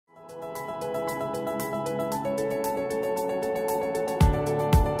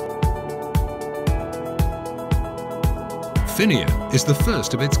Finia is the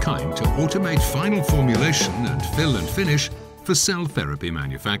first of its kind to automate final formulation and fill and finish for cell therapy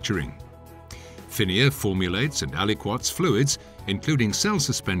manufacturing. Finia formulates and aliquots fluids, including cell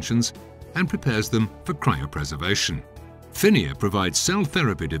suspensions, and prepares them for cryopreservation. Finia provides cell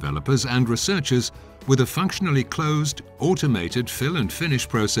therapy developers and researchers with a functionally closed, automated fill and finish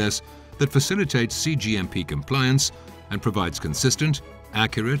process that facilitates cGMP compliance and provides consistent,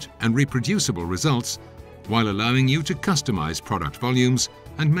 accurate, and reproducible results while allowing you to customize product volumes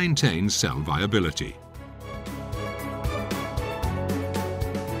and maintain cell viability.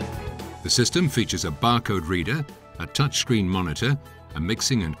 The system features a barcode reader, a touchscreen monitor, a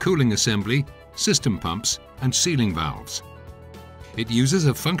mixing and cooling assembly, system pumps, and sealing valves. It uses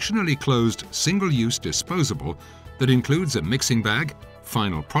a functionally closed single-use disposable that includes a mixing bag,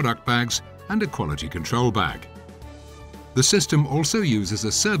 final product bags, and a quality control bag. The system also uses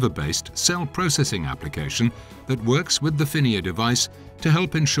a server-based cell processing application that works with the Finia device to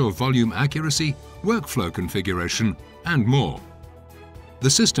help ensure volume accuracy, workflow configuration, and more. The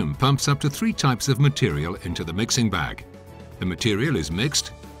system pumps up to 3 types of material into the mixing bag. The material is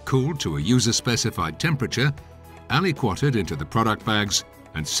mixed, cooled to a user-specified temperature, aliquoted into the product bags,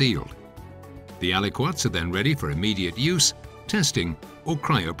 and sealed. The aliquots are then ready for immediate use, testing, or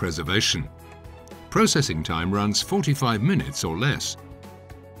cryopreservation. Processing time runs 45 minutes or less.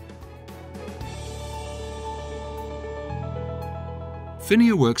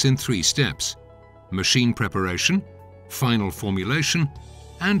 Finia works in 3 steps: machine preparation, final formulation,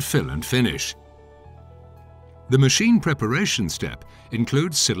 and fill and finish. The machine preparation step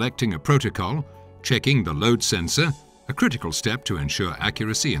includes selecting a protocol, checking the load sensor, a critical step to ensure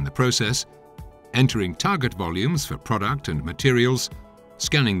accuracy in the process, entering target volumes for product and materials,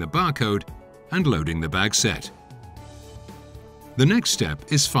 scanning the barcode, and loading the bag set. The next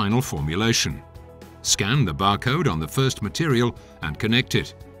step is final formulation. Scan the barcode on the first material and connect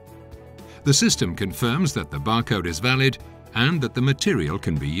it. The system confirms that the barcode is valid and that the material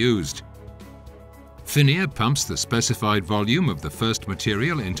can be used. Finia pumps the specified volume of the first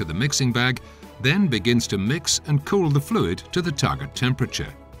material into the mixing bag, then begins to mix and cool the fluid to the target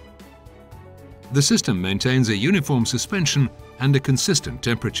temperature. The system maintains a uniform suspension and a consistent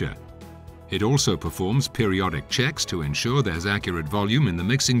temperature. It also performs periodic checks to ensure there's accurate volume in the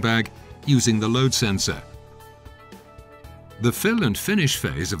mixing bag using the load sensor. The fill and finish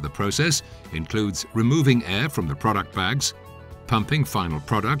phase of the process includes removing air from the product bags, pumping final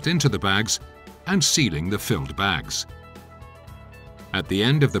product into the bags, and sealing the filled bags. At the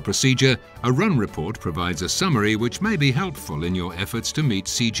end of the procedure, a run report provides a summary which may be helpful in your efforts to meet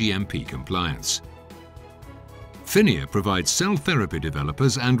cGMP compliance. Finia provides cell therapy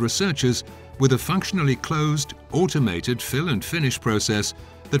developers and researchers with a functionally closed, automated fill and finish process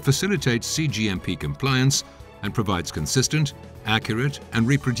that facilitates cGMP compliance and provides consistent, accurate, and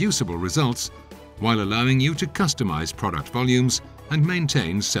reproducible results while allowing you to customize product volumes and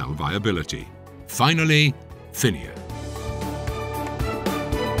maintain cell viability. Finally, Finia.